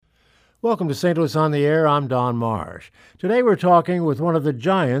Welcome to St. Louis on the Air. I'm Don Marsh. Today we're talking with one of the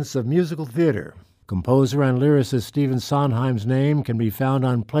giants of musical theater. Composer and lyricist Stephen Sondheim's name can be found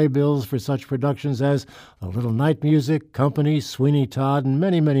on playbills for such productions as A Little Night Music, Company, Sweeney Todd, and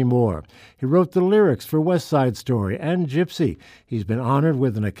many, many more. He wrote the lyrics for West Side Story and Gypsy. He's been honored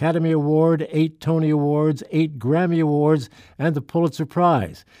with an Academy Award, 8 Tony Awards, 8 Grammy Awards, and the Pulitzer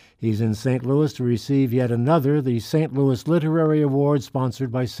Prize. He's in St. Louis to receive yet another, the St. Louis Literary Award,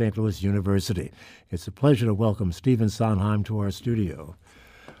 sponsored by St. Louis University. It's a pleasure to welcome Stephen Sondheim to our studio.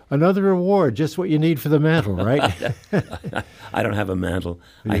 Another award, just what you need for the mantle, right? I don't have a mantle.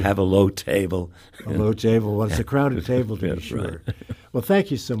 I have a low table. A low table. Well, it's a crowded table, to be sure. Right. Well,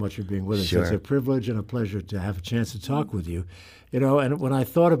 thank you so much for being with us. Sure. It's a privilege and a pleasure to have a chance to talk with you. You know, and when I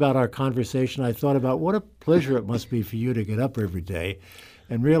thought about our conversation, I thought about what a pleasure it must be for you to get up every day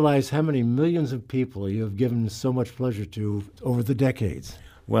and realize how many millions of people you have given so much pleasure to over the decades.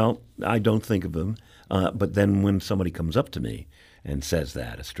 Well, I don't think of them. But then when somebody comes up to me and says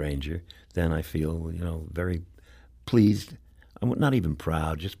that, a stranger, then I feel, very pleased. I'm not even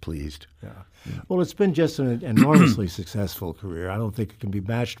proud, just pleased. Yeah. Well, it's been just an enormously successful career. I don't think it can be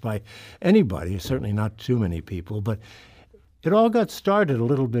matched by anybody, certainly not too many people. But it all got started a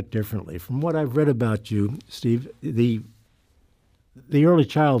little bit differently. From what I've read about you, Steve, the early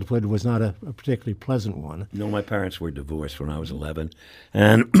childhood was not a particularly pleasant one. No, my parents were divorced when I was 11,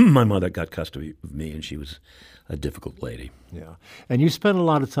 and my mother got custody of me, and she was a difficult lady. Yeah. And you spent a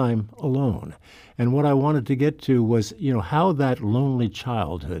lot of time alone. And what I wanted to get to was, how that lonely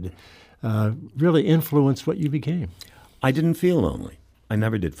childhood really influenced what you became. I didn't feel lonely. I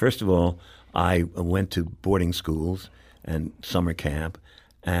never did. First of all, I went to boarding schools and summer camp,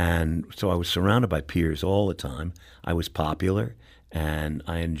 and so I was surrounded by peers all the time. I was popular, and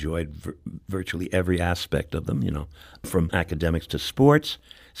I enjoyed virtually every aspect of them, from academics to sports.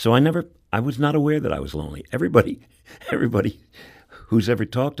 So I was not aware that I was lonely. Everybody who's ever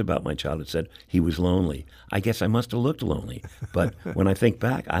talked about my childhood said he was lonely. I guess I must have looked lonely. But when I think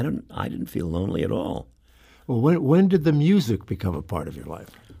back, I didn't feel lonely at all. Well, when did the music become a part of your life?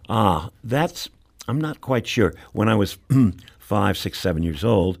 I'm not quite sure. When I was 5, 6, 7 years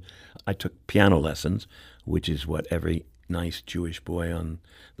old, I took piano lessons, which is what every nice Jewish boy on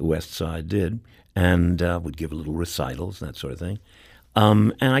the West Side did, and would give little recitals, that sort of thing.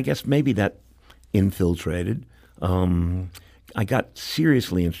 And I guess maybe that infiltrated. I got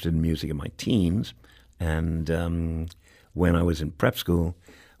seriously interested in music in my teens, and when I was in prep school,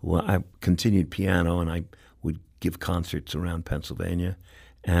 I continued piano, and I would give concerts around Pennsylvania,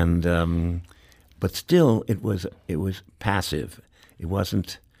 and but still it was passive. It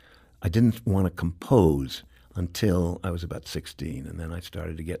wasn't. I didn't want to compose until I was about 16, and then I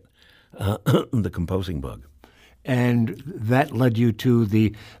started to get the composing bug. And that led you to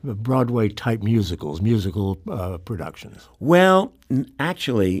the Broadway-type musical productions. Well,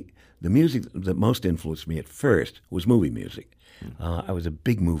 actually, the music that most influenced me at first was movie music. I was a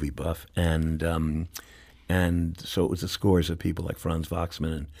big movie buff, and so it was the scores of people like Franz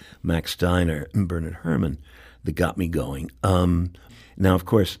Waxman and Max Steiner and Bernard Herrmann that got me going. Now, of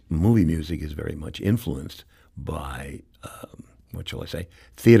course, movie music is very much influenced by what shall I say,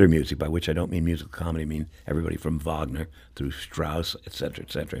 theater music, by which I don't mean musical comedy. I mean everybody from Wagner through Strauss, et cetera,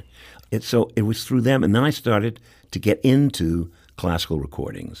 et cetera. So it was through them. And then I started to get into classical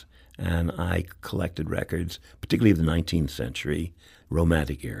recordings. And I collected records, particularly of the 19th century,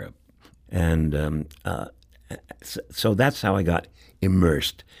 Romantic era. And so that's how I got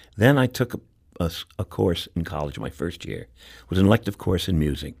immersed. Then I took a course in college, my first year. It was an elective course in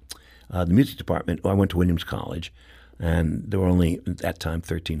music. The music department, I went to Williams College, and there were only, at that time,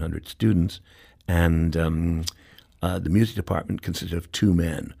 1,300 students. And the music department consisted of 2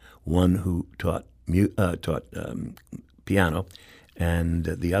 men, one who taught piano, and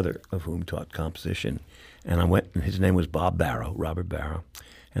the other of whom taught composition. And I went, and his name was Bob Barrow, Robert Barrow.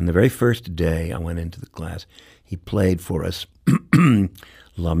 And the very first day I went into the class, he played for us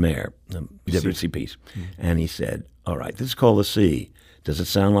La Mer, the Debussy piece. Mm-hmm. And he said, all right, this is called the C. Does it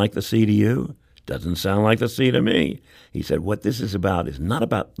sound like the C to you? Doesn't sound like the C to me. He said, what this is about is not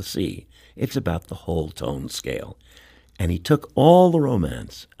about the C. It's about the whole tone scale. And he took all the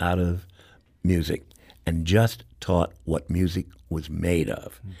romance out of music and just taught what music was made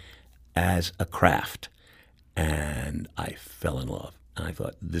of as a craft. And I fell in love. And I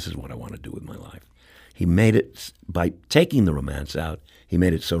thought, this is what I want to do with my life. He made it, by taking the romance out, he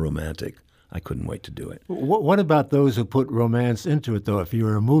made it so romantic. I couldn't wait to do it. What about those who put romance into it, though? If you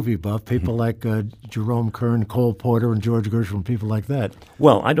were a movie buff, people like Jerome Kern, Cole Porter, and George Gershwin, people like that.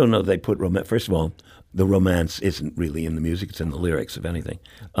 Well, I don't know if they put romance. First of all, The romance isn't really in the music; it's in the lyrics, if anything.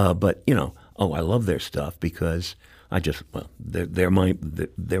 But I love their stuff because they're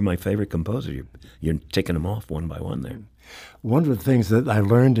my favorite composer. You're ticking them off one by one there. One of the things that I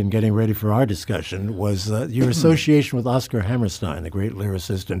learned in getting ready for our discussion was your association with Oscar Hammerstein, the great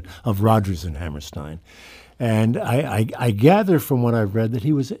lyricist of Rodgers and Hammerstein. And I gather from what I've read that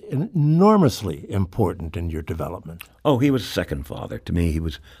he was enormously important in your development. Oh, he was a second father to me. He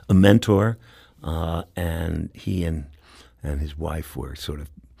was a mentor, and he and his wife were sort of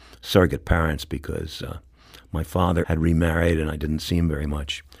surrogate parents because my father had remarried and I didn't see him very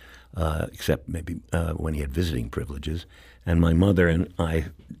much, except maybe when he had visiting privileges. And my mother and I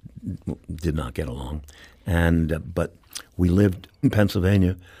did not get along. But we lived in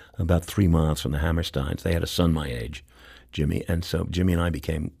Pennsylvania about 3 miles from the Hammersteins. They had a son my age, Jimmy. And so Jimmy and I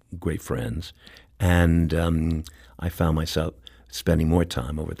became great friends. And I found myself spending more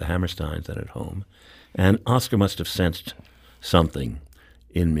time over at the Hammersteins than at home. And Oscar must have sensed something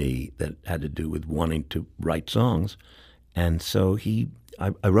in me that had to do with wanting to write songs. And so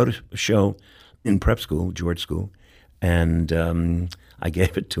I wrote a show in prep school, George School, and I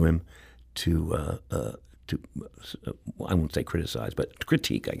gave it to him to I won't say criticize, but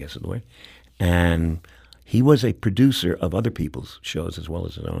critique, I guess is the way. And he was a producer of other people's shows as well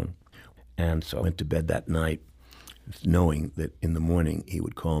as his own. And so I went to bed that night knowing that in the morning he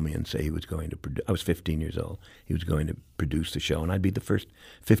would call me and say he was going to produce. I was 15 years old. He was going to produce the show, and I'd be the first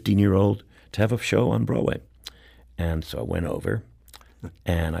 15-year-old to have a show on Broadway. And so I went over,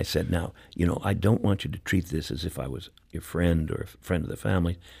 and I said, now, I don't want you to treat this as if I was your friend or a friend of the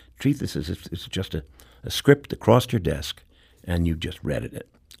family. Treat this as if it's just a script that crossed your desk, and you just read it.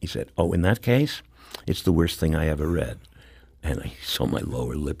 He said, oh, in that case, it's the worst thing I ever read. And I saw my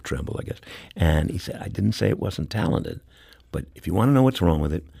lower lip tremble, I guess. And he said, I didn't say it wasn't talented, but if you want to know what's wrong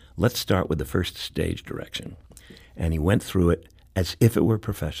with it, let's start with the first stage direction. And he went through it as if it were a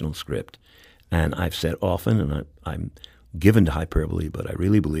professional script. And I've said often, and I'm given to hyperbole, but I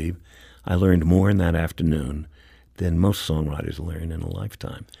really believe I learned more in that afternoon than most songwriters learn in a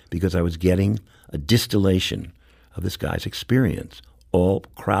lifetime, because I was getting a distillation of this guy's experience, all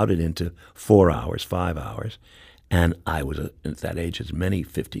crowded into 4 hours, 5 hours. And I was, at that age, as many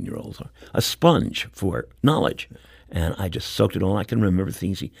 15-year-olds are, a sponge for knowledge. And I just soaked it all. I can remember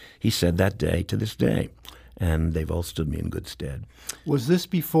things he said that day to this day. And they've all stood me in good stead. Was this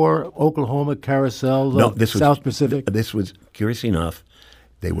before Oklahoma, Carousel, No, this South Pacific? This was, curious enough,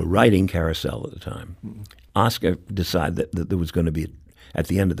 they were writing Carousel at the time. Mm-hmm. Oscar decided that there was going to be, at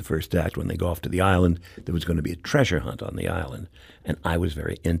the end of the first act, when they go off to the island, there was going to be a treasure hunt on the island. And I was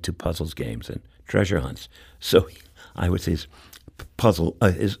very into puzzles games and treasure hunts. So I was his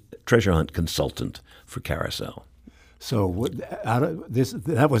treasure hunt consultant for Carousel. So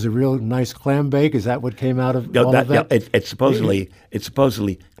that was a real nice clam bake? Is that what came out of all of that? Yeah, it's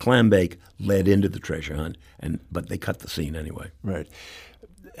supposedly clam bake led into the treasure hunt, but they cut the scene anyway. Right.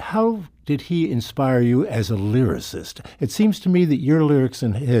 How did he inspire you as a lyricist? It seems to me that your lyrics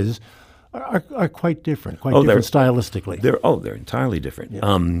and his are quite different, different stylistically. They're entirely different.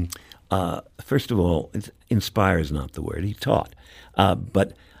 Yeah. First of all, inspire is not the word. He taught.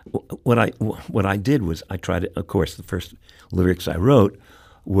 But what I did was I tried to, of course, the first lyrics I wrote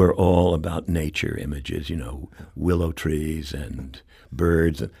were all about nature images, willow trees and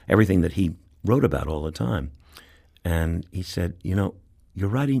birds and everything that he wrote about all the time. And he said, you're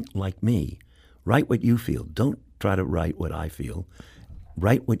writing like me. Write what you feel. Don't try to write what I feel.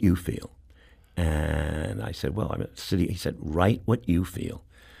 Write what you feel. And I said, well, I'm at the city. He said, write what you feel.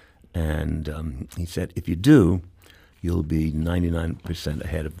 And he said, if you do, you'll be 99%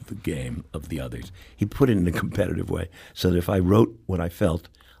 ahead of the game of the others. He put it in a competitive way, so that if I wrote what I felt,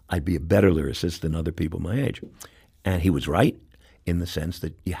 I'd be a better lyricist than other people my age. And he was right in the sense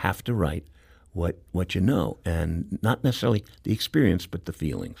that you have to write what you know, and not necessarily the experience, but the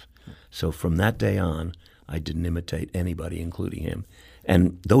feelings. So from that day on, I didn't imitate anybody, including him.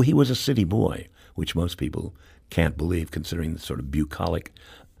 And though he was a city boy, which most people can't believe considering the sort of bucolic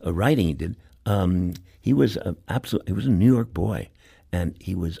writing he did, he was he was a New York boy, and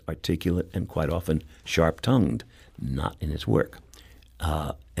he was articulate and quite often sharp-tongued, not in his work.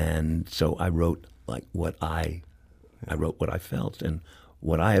 And so I wrote what I wrote what I felt and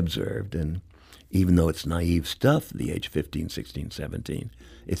what I observed, and even though it's naive stuff, the age 15, 16, 17,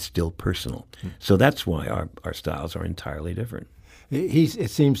 it's still personal. So that's why our styles are entirely different. It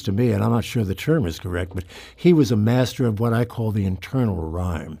seems to me, and I'm not sure the term is correct, but he was a master of what I call the internal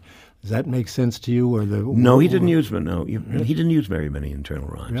rhyme. Does that make sense to you? Or No, he didn't use he didn't use very many internal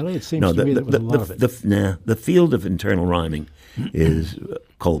rhymes. Really? It seems to me there was a lot of it. The field of internal rhyming is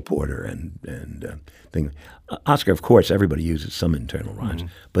Cole Porter and things. Oscar, of course, everybody uses some internal rhymes,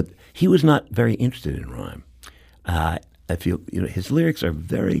 but he was not very interested in rhyme. I feel his lyrics are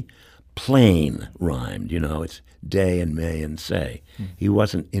very plain rhymed. It's day and may and say. He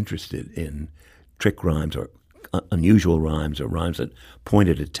wasn't interested in trick rhymes or unusual rhymes or rhymes that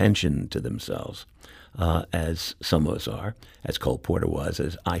pointed attention to themselves, as some of us are, as Cole Porter was,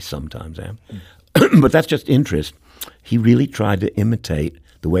 as I sometimes am. But that's just interest. He really tried to imitate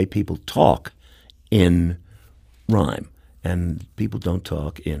the way people talk in rhyme, and people don't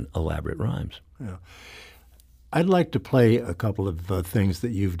talk in elaborate rhymes. Yeah. I'd like to play a couple of things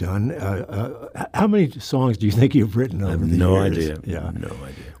that you've done. How many songs do you think you've written over the years? No idea. Yeah. No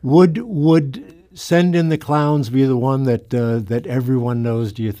idea. Would Send in the Clowns be the one that everyone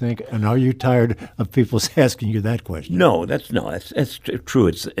knows, do you think? And are you tired of people asking you that question? No, that's true.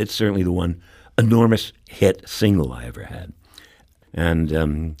 It's certainly the one enormous hit single I ever had.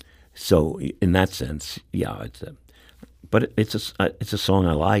 And so in that sense, yeah, but it's a song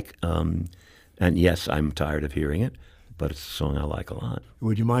I like. And yes, I'm tired of hearing it, but it's a song I like a lot.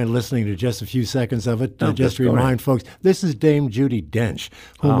 Would you mind listening to just a few seconds of it? No, just to remind folks, this is Dame Judi Dench,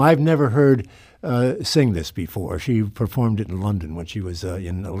 whom I've never heard sing this before. She performed it in London when she was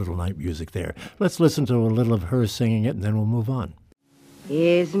in A Little Night Music there. Let's listen to a little of her singing it, and then we'll move on.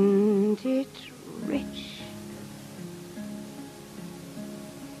 Isn't it rich?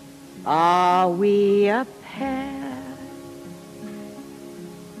 Are we a pair?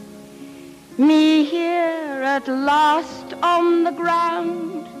 Me here at last on the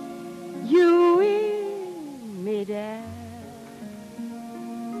ground, you in midair.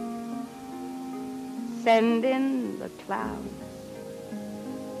 Send in the clowns.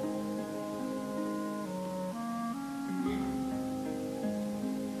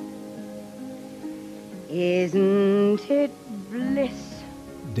 Isn't it bliss?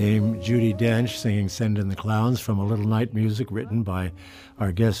 Dame Judi Dench singing Send in the Clowns from A Little Night Music, written by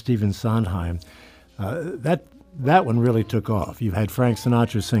our guest Stephen Sondheim. That one really took off. You had Frank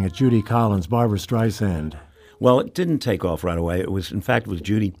Sinatra sing it, Judy Collins, Barbra Streisand. Well, it didn't take off right away. It was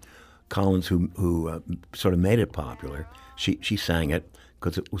Judy Collins who sort of made it popular. She sang it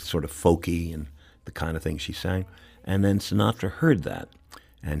because it was sort of folky and the kind of thing she sang. And then Sinatra heard that,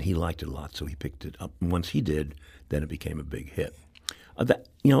 and he liked it a lot, so he picked it up. And once he did, then it became a big hit.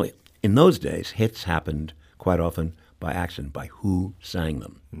 In those days, hits happened quite often by accident, by who sang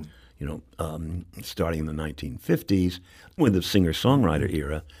them. Starting in the 1950s, with the singer-songwriter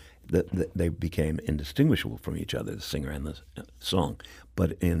era, they became indistinguishable from each other, the singer and the song.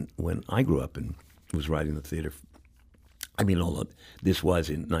 But when I grew up and was writing the theater, although this was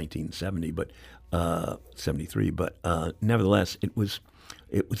in 1970, but 73, but nevertheless, it was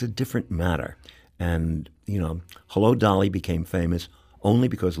a different matter. And Hello, Dolly became famous only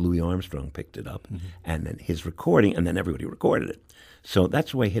because Louis Armstrong picked it up, and then his recording, and then everybody recorded it. So that's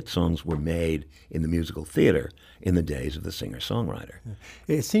the way hit songs were made in the musical theater in the days of the singer-songwriter.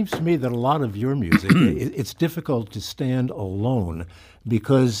 It seems to me that a lot of your music, it's difficult to stand alone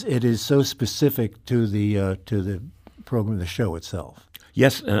because it is so specific to the program, the show itself.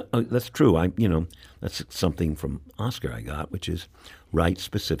 Yes, that's true. That's something from Oscar I got, which is write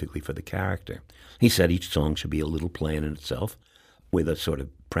specifically for the character. He said each song should be a little play in itself, with a sort of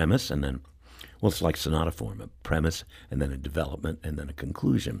premise, and then, it's like sonata form, a premise, and then a development, and then a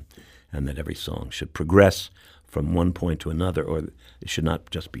conclusion, and that every song should progress from one point to another, or it should not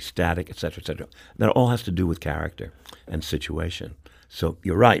just be static, et cetera, et cetera. That all has to do with character and situation. So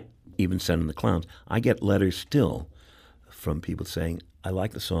you're right, even Send in the Clowns. I get letters still from people saying, I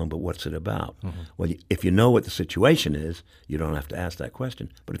like the song, but what's it about? Well, if you know what the situation is, you don't have to ask that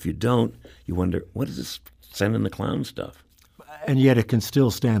question. But if you don't, you wonder, what is this Send in the Clowns stuff? And yet it can still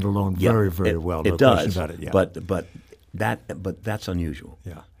stand alone very, very well. No It does, question about it. Yeah. but that's unusual.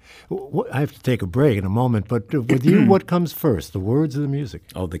 Yeah. I have to take a break in a moment, but with you, what comes first, the words or the music?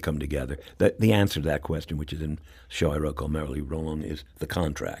 Oh, they come together. The answer to that question, which is in a show I wrote called Merrily Wrong, is the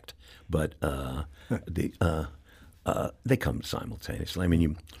contract. But they come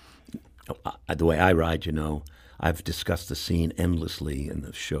simultaneously. The way I write, I've discussed the scene endlessly and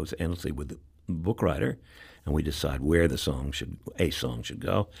the shows endlessly with the book writer, and we decide where a song should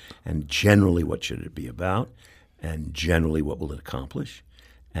go, and generally what should it be about, and generally what will it accomplish.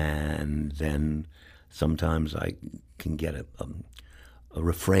 And then sometimes I can get a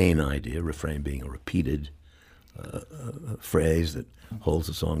refrain idea, refrain being a repeated phrase that holds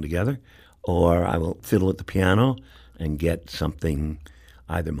the song together, or I will fiddle at the piano and get something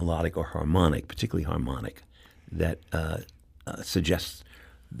either melodic or harmonic, particularly harmonic, that suggests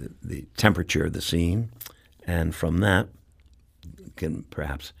the temperature of the scene, and from that can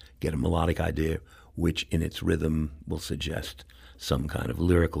perhaps get a melodic idea, which in its rhythm will suggest some kind of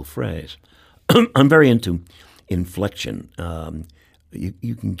lyrical phrase. I'm very into inflection.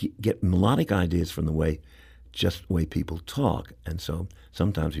 You can get melodic ideas from the way people talk, and so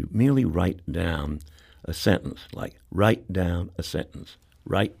sometimes you merely write down a sentence, like write down a sentence,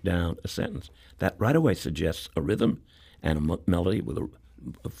 write down a sentence. That right away suggests a rhythm and a melody with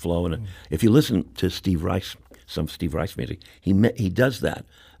a flow. And if you listen to Steve Reich, some Steve Reich music, he does that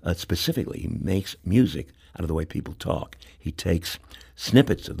specifically. He makes music out of the way people talk. He takes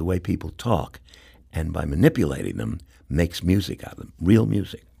snippets of the way people talk, and by manipulating them, makes music out of them, real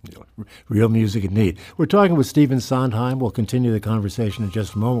music. Real music indeed. We're talking with Stephen Sondheim. We'll continue the conversation in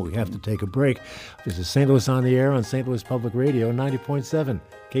just a moment. We have to take a break. This is St. Louis on the Air on St. Louis Public Radio, 90.7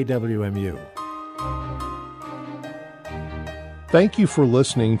 KWMU. Thank you for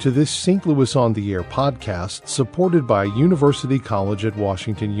listening to this St. Louis on the Air podcast supported by University College at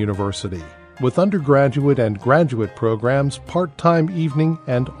Washington University, with undergraduate and graduate programs part-time, evening,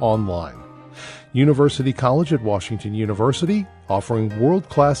 and online. University College at Washington University, offering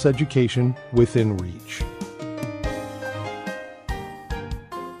world-class education within reach.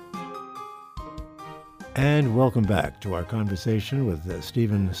 And welcome back to our conversation with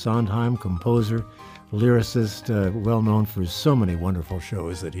Stephen Sondheim, composer, lyricist, well known for so many wonderful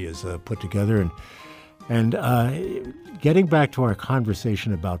shows that he has put together. And getting back to our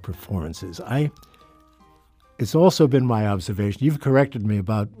conversation about performances, it's also been my observation. You've corrected me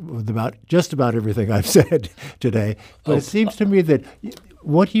about just about everything I've said today, but it seems to me that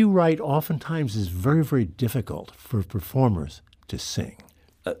what you write oftentimes is very, very difficult for performers to sing.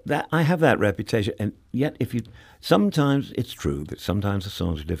 That I have that reputation, and yet sometimes it's true that sometimes the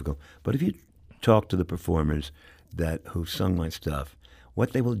songs are difficult. But if you talk to the performers who've sung my stuff,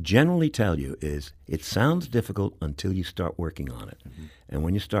 what they will generally tell you is it sounds difficult until you start working on it, and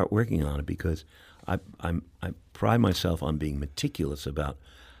when you start working on it, because I pride myself on being meticulous about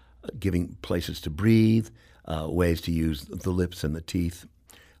giving places to breathe, ways to use the lips and the teeth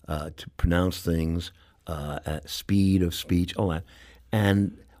to pronounce things, speed of speech, all that.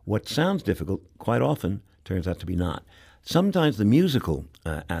 And what sounds difficult quite often turns out to be not. Sometimes the musical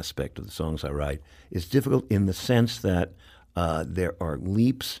aspect of the songs I write is difficult in the sense that there are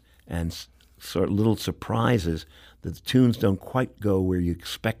leaps and sort of little surprises that the tunes don't quite go where you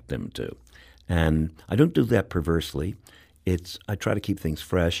expect them to. And I don't do that perversely. I try to keep things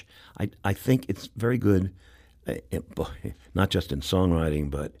fresh. I think it's very good, not just in songwriting,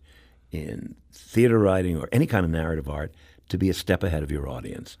 but in theater writing or any kind of narrative art, to be a step ahead of your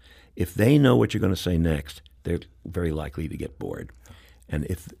audience. If they know what you're going to say next, they're very likely to get bored. And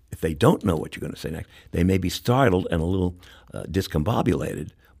if they don't know what you're going to say next, they may be startled and a little discombobulated,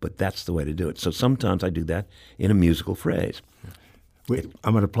 but that's the way to do it. So sometimes I do that in a musical phrase.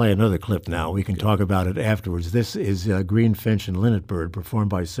 I'm going to play another clip now. We can talk about it afterwards. This is Green Finch and Linnet Bird, performed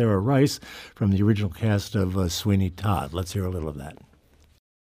by Sarah Rice from the original cast of Sweeney Todd. Let's hear a little of that.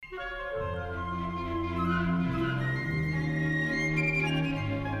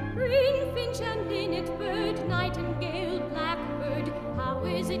 Green finch and linnet bird, nightingale, blackbird, how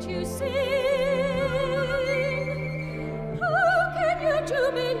is it you sing? How can you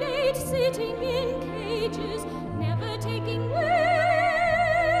jubilate sitting in cages, never taking wing?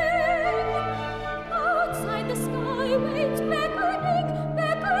 Outside the sky waits beckoning,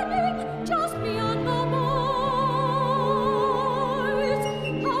 beckoning, just beyond the bars.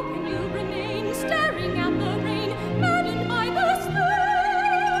 How can you remain staring at the rain, maddened by the stars?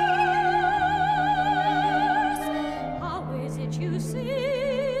 How is it you sing?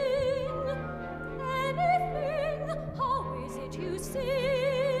 Anything? How is it you sing?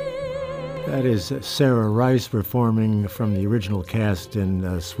 That is Sarah Rice performing from the original cast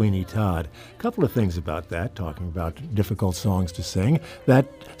in Sweeney Todd. A couple of things about that, talking about difficult songs to sing. That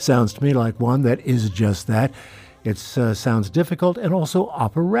sounds to me like one that is just that. It sounds difficult and also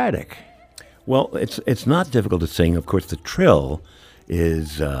operatic. Well, it's not difficult to sing. Of course, the trill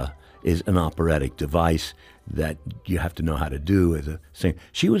is an operatic device that you have to know how to do as a singer.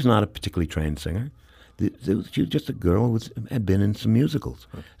 She was not a particularly trained singer. She was just a girl who had been in some musicals.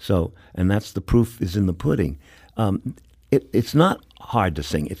 So, and that's the proof is in the pudding. It's not hard to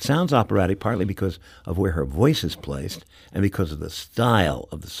sing. It sounds operatic partly because of where her voice is placed and because of the style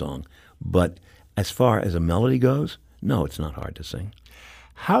of the song. But as far as a melody goes, no, it's not hard to sing.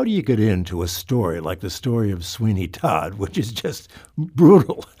 How do you get into a story like the story of Sweeney Todd, which is just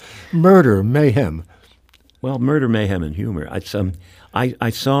brutal, murder, mayhem? Well, murder, mayhem, and humor. I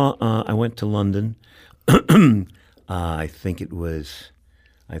saw. I went to London. I think it was.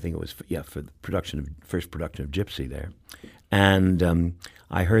 For the first production of Gypsy there, and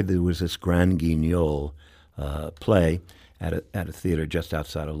I heard there was this Grand Guignol play at a theater just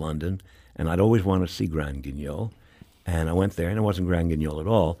outside of London, and I'd always wanted to see Grand Guignol, and I went there, and it wasn't Grand Guignol at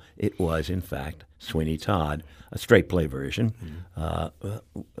all. It was, in fact, Sweeney Todd, a straight play version.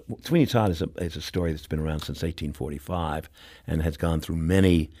 Sweeney Todd is a story that's been around since 1845 and has gone through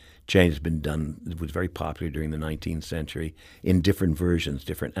many changes. Been done. It was very popular during the 19th century in different versions.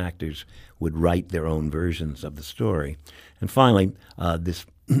 Different actors would write their own versions of the story, and finally, this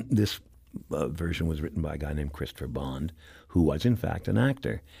version was written by a guy named Christopher Bond, who was in fact an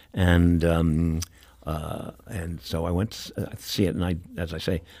actor, and so I went to see it, and as I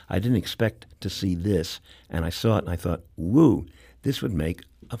say, I didn't expect to see this, and I saw it, and I thought, woo, this would make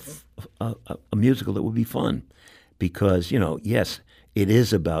a musical that would be fun, because yes, it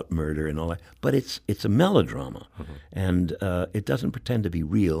is about murder and all that, but it's a melodrama, and it doesn't pretend to be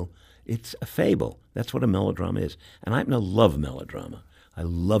real. It's a fable. That's what a melodrama is, and I happen to love melodrama. I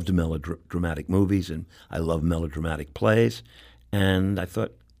loved melodramatic movies, and I love melodramatic plays, and I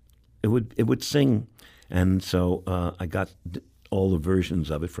thought it would sing, and so I got all the versions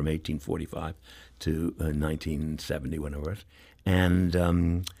of it from 1845 to 1970, when it was, and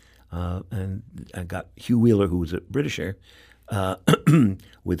I got Hugh Wheeler, who was a Britisher,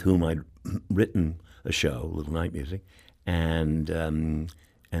 with whom I'd written a show, Little Night Music, and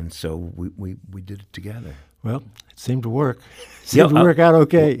so we did it together. Well, it seemed to work. It seemed to work out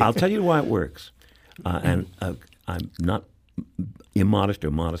okay. I'll tell you why it works. And I'm not immodest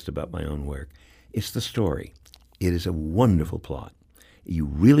or modest about my own work. It's the story. It is a wonderful plot. You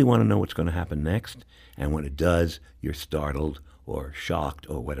really want to know what's going to happen next, and when it does, you're startled or shocked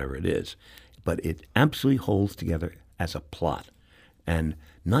or whatever it is. But it absolutely holds together as a plot. And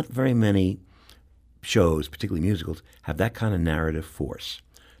not very many shows, particularly musicals, have that kind of narrative force.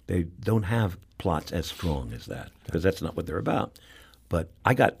 They don't have plots as strong as that, because that's not what they're about. But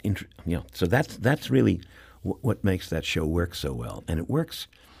I got, so that's really what makes that show work so well. And it works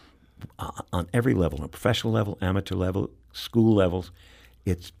on every level, on a professional level, amateur level, school levels.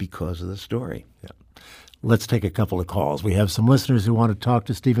 It's because of the story. Yeah. Let's take a couple of calls. We have some listeners who want to talk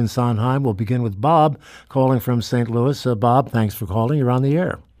to Stephen Sondheim. We'll begin with Bob, calling from St. Louis. Bob, thanks for calling. You're on the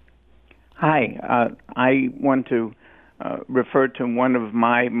air. Hi. I want to refer to one of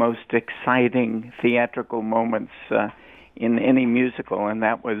my most exciting theatrical moments in any musical, and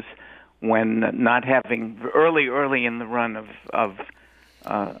that was when, not having early in the run of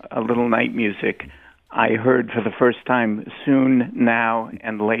A Little Night Music, I heard for the first time Soon, Now,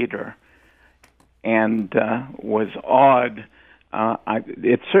 and Later, and was awed.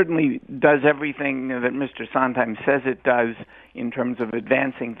 It certainly does everything that Mr. Sondheim says it does in terms of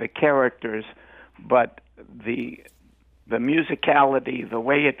advancing the characters, but the musicality, the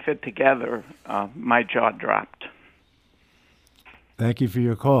way it fit together, my jaw dropped. Thank you for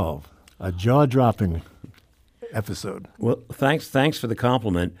your call. A jaw-dropping episode. Well, thanks for the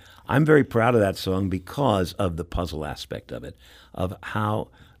compliment. I'm very proud of that song because of the puzzle aspect of it, of how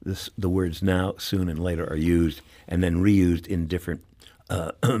the words now, soon, and later are used and then reused in different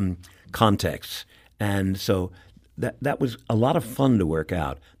contexts. And so that was a lot of fun to work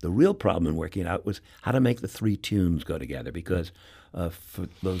out. The real problem in working it out was how to make the three tunes go together, because for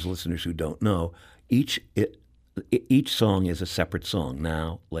those listeners who don't know, each song is a separate song,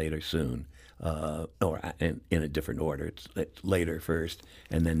 now, later, soon, or in a different order. It's later first,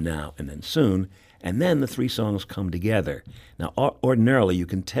 and then now, and then soon, and then the three songs come together. Now, ordinarily, you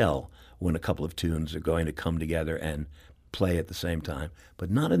can tell when a couple of tunes are going to come together and play at the same time,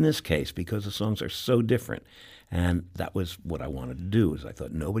 but not in this case, because the songs are so different. And that was what I wanted to do, is I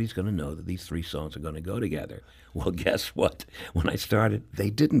thought nobody's going to know that these three songs are going to go together. Well, guess what? When I started, they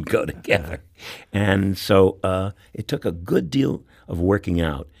didn't go together. And so it took a good deal of working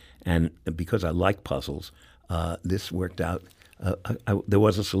out. And because I like puzzles, this worked out. There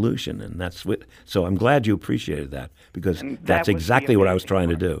was a solution, and that's what. So I'm glad you appreciated that, because that's exactly what I was trying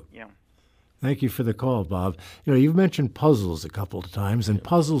to do. Yeah. Thank you for the call, Bob. You've mentioned puzzles a couple of times, and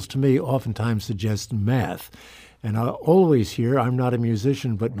puzzles to me oftentimes suggest math. And I always hear, I'm not a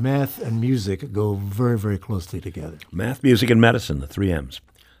musician, but math and music go very, very closely together. Math, music, and medicine, the three M's,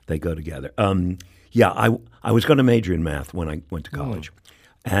 they go together. I was going to major in math when I went to college,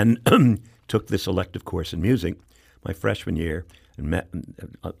 and took this elective course in music my freshman year, and met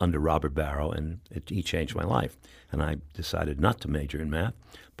under Robert Barrow, and he changed my life. And I decided not to major in math,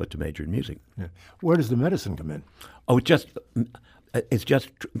 but to major in music. Yeah. Where does the medicine come in? Oh, it's just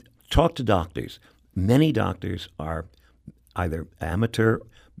talk to doctors. Many doctors are either amateur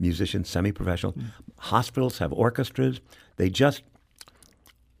musicians, semi-professional. Hospitals have orchestras. They just,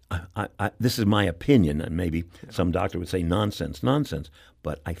 this is my opinion, and maybe some doctor would say nonsense,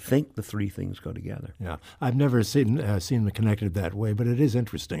 but I think the three things go together. Yeah, I've never seen them connected that way, but it is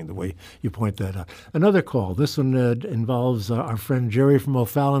interesting the way you point that out. Another call. This one involves our friend Jerry from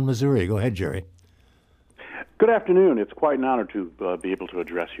O'Fallon, Missouri. Go ahead, Jerry. Good afternoon. It's quite an honor to be able to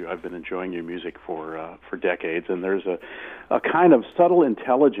address you. I've been enjoying your music for decades, and there's a kind of subtle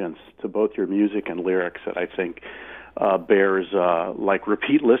intelligence to both your music and lyrics that I think bears like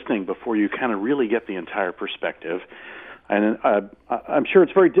repeat listening before you kind of really get the entire perspective. And I'm sure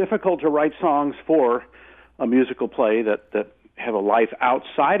it's very difficult to write songs for a musical play that have a life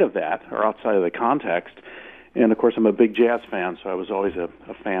outside of that or outside of the context. And of course, I'm a big jazz fan, so I was always a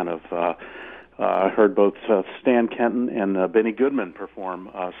fan of. I heard both Stan Kenton and Benny Goodman perform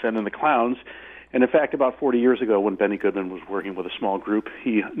Send in the Clowns. And in fact, about 40 years ago, when Benny Goodman was working with a small group,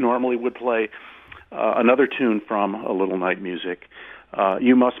 he normally would play another tune from A Little Night Music,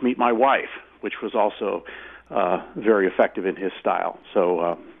 You Must Meet My Wife, which was also very effective in his style.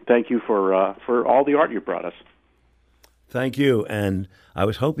 So thank you for all the art you brought us. Thank you. And I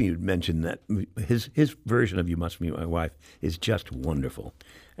was hoping you'd mention that his version of You Must Meet My Wife is just wonderful.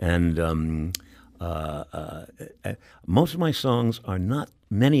 And most of my songs are not,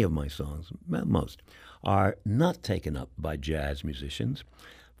 many of my songs, most, are not taken up by jazz musicians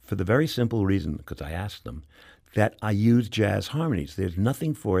for the very simple reason, because I asked them, that I use jazz harmonies. There's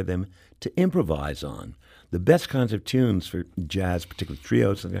nothing for them to improvise on. The best kinds of tunes for jazz, particularly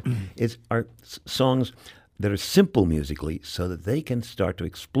trios, are songs that are simple musically so that they can start to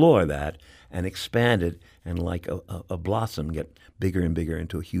explore that and expand it and like a blossom get bigger and bigger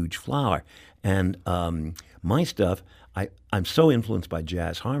into a huge flower. And my stuff, I'm so influenced by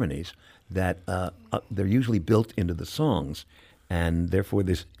jazz harmonies that they're usually built into the songs, and therefore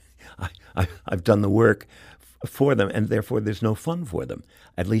I've done the work for them, and therefore there's no fun for them.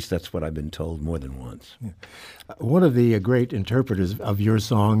 At least that's what I've been told more than once. Yeah. One of the great interpreters of your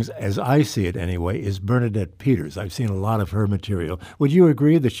songs, as I see it anyway, is Bernadette Peters. I've seen a lot of her material. Would you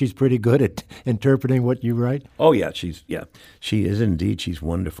agree that she's pretty good at interpreting what you write? Oh, yeah, she is indeed. She's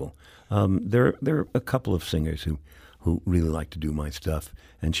wonderful. There are a couple of singers who really like to do my stuff,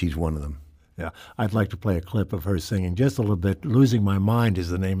 and she's one of them. Yeah, I'd like to play a clip of her singing just a little bit. Losing My Mind is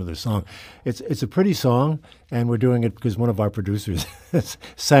the name of the song. It's a pretty song, and we're doing it because one of our producers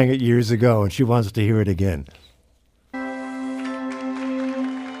sang it years ago, and she wants to hear it again.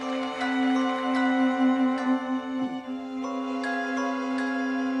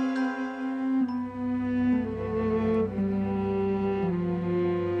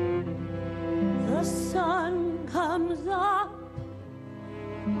 The sun comes up,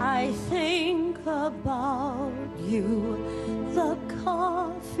 I think about you. The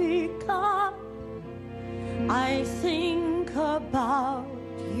coffee cup, I think about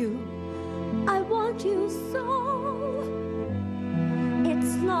you. I want you so.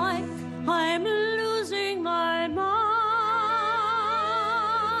 It's like I'm losing my mind.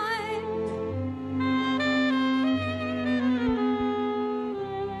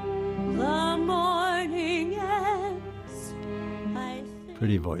 The morning ends.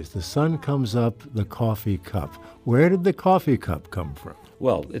 Pretty voice. The sun comes up, the coffee cup. Where did the coffee cup come from?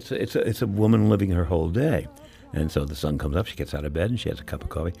 Well, it's a woman living her whole day. And so the sun comes up, she gets out of bed, and she has a cup of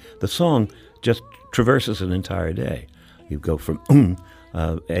coffee. The song just traverses an entire day. You go from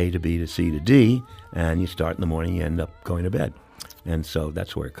A to B to C to D, and you start in the morning, you end up going to bed. And so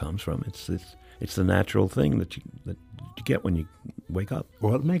that's where it comes from. It's the natural thing that you get when you wake up.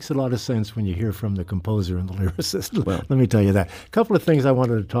 Well, it makes a lot of sense when you hear from the composer and the lyricist. Well, let me tell you that. A couple of things I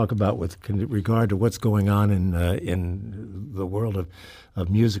wanted to talk about with regard to what's going on in the world of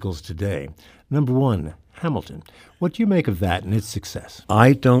musicals today. Number one, Hamilton. What do you make of that and its success?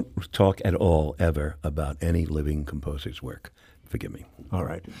 I don't talk at all, ever, about any living composer's work. Forgive me. All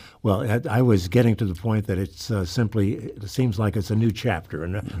right. Well, I was getting to the point that it seems like it's a new chapter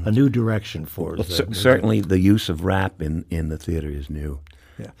and a new direction for us. Well, certainly the use of rap in the theater is new.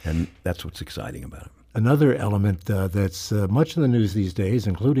 Yeah. And that's what's exciting about it. Another element that's much in the news these days,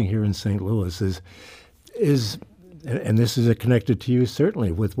 including here in St. Louis, is and this is connected to you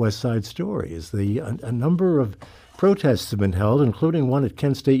certainly with West Side Story, is a number of protests have been held, including one at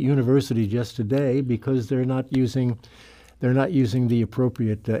Kent State University just today, because they're not using the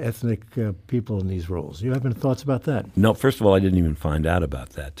appropriate ethnic people in these roles. You have any thoughts about that? No, first of all, I didn't even find out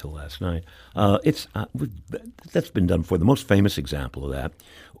about that till last night. That's been done before. The most famous example of that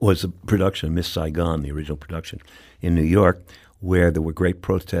was the production of Miss Saigon, the original production in New York, where there were great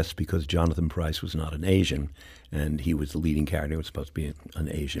protests because Jonathan Pryce was not an Asian. and he was the leading character. It was supposed to be an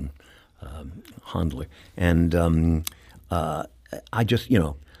Asian handler. And I just,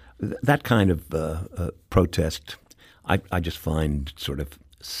 that kind of protest, I just find sort of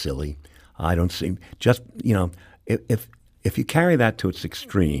silly. I don't see, just, if you carry that to its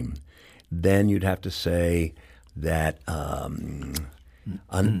extreme, then you'd have to say that an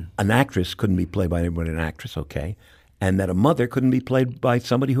actress couldn't be played by anybody, an actress, okay, and that a mother couldn't be played by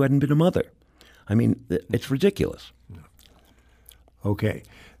somebody who hadn't been a mother. I mean, it's ridiculous. Okay,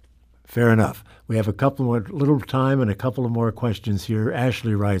 fair enough. We have a couple more little time and a couple of more questions here.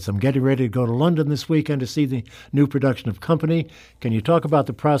 Ashley writes, I'm getting ready to go to London this weekend to see the new production of Company. Can you talk about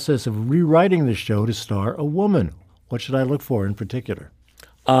the process of rewriting the show to star a woman? What should I look for in particular?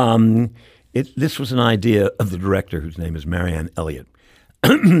 This was an idea of the director, whose name is Marianne Elliott.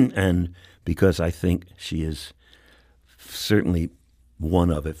 And because I think she is certainly one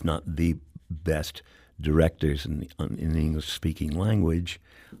of, if not the best directors in the English-speaking language,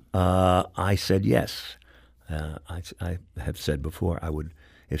 I said yes. I have said before I would,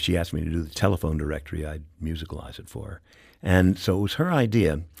 if she asked me to do the telephone directory, I'd musicalize it for her. And so it was her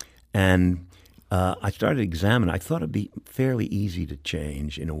idea, and I started examining. I thought it'd be fairly easy to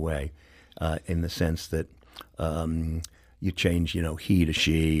change in a way, in the sense that you change, he to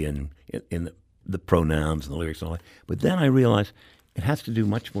she, and in the pronouns and the lyrics and all that. But then I realized it has to do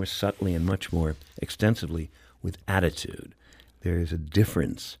much more subtly and much more extensively with attitude. There is a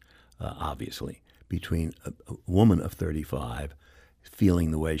difference, obviously, between a woman of 35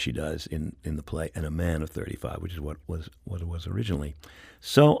 feeling the way she does in the play and a man of 35, which is what it was originally.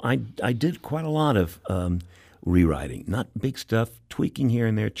 So I did quite a lot of rewriting, not big stuff, tweaking here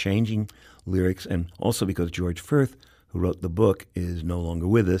and there, changing lyrics, and also because George Firth, who wrote the book, is no longer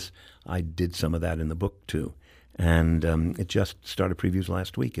with us, I did some of that in the book too. And it just started previews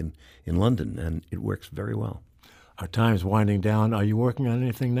last week in London, and it works very well. Our time's winding down. Are you working on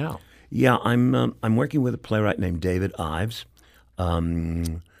anything now? Yeah, I'm working with a playwright named David Ives,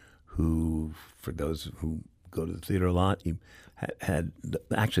 who, for those who go to the theater a lot, he had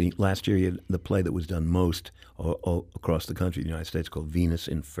actually last year he had the play that was done most across the country, the United States, called Venus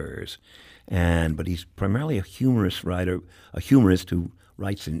in Furs, but he's primarily a humorous writer, a humorist who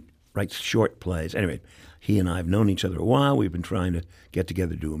writes short plays. Anyway, he and I have known each other a while. We've been trying to get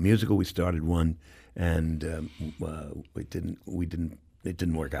together to do a musical. We started one, and it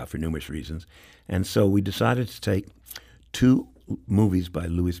didn't work out for numerous reasons, and so we decided to take two movies by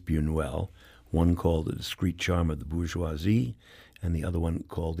Louis Buñuel, one called The Discreet Charm of the Bourgeoisie, and the other one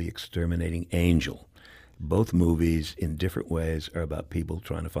called The Exterminating Angel. Both movies, in different ways, are about people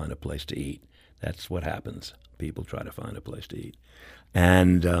trying to find a place to eat. That's what happens. People try to find a place to eat.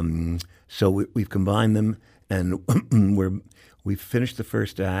 And so we've combined them, and we've finished the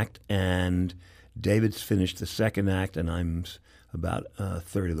first act, and David's finished the second act, and I'm about a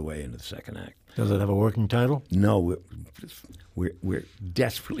third of the way into the second act. Does it have a working title? No, we're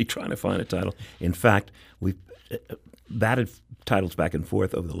desperately trying to find a title. In fact, we've batted titles back and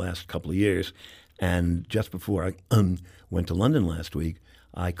forth over the last couple of years, and just before I went to London last week,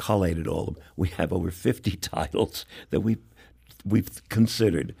 I collated all of them. We have over 50 titles that we've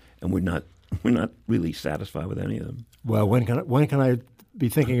considered, and we're not really satisfied with any of them. Well, when can I be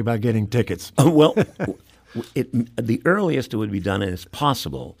thinking about getting tickets? Well, the earliest it would be done, and it's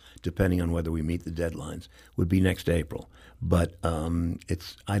possible, depending on whether we meet the deadlines, would be next April. But I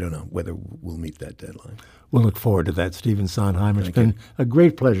don't know whether we'll meet that deadline. We'll look forward to that, Stephen Sondheim. It's been a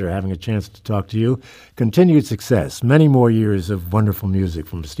great pleasure having a chance to talk to you. Continued success, many more years of wonderful music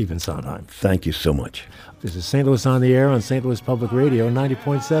from Stephen Sondheim. Thank you so much. This is St. Louis on the Air on St. Louis Public Radio,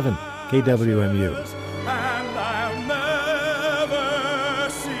 90.7 KWMU. And I'll never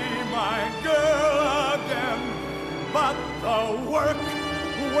see my girl again, but the work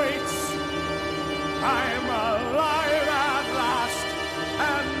waits. I'm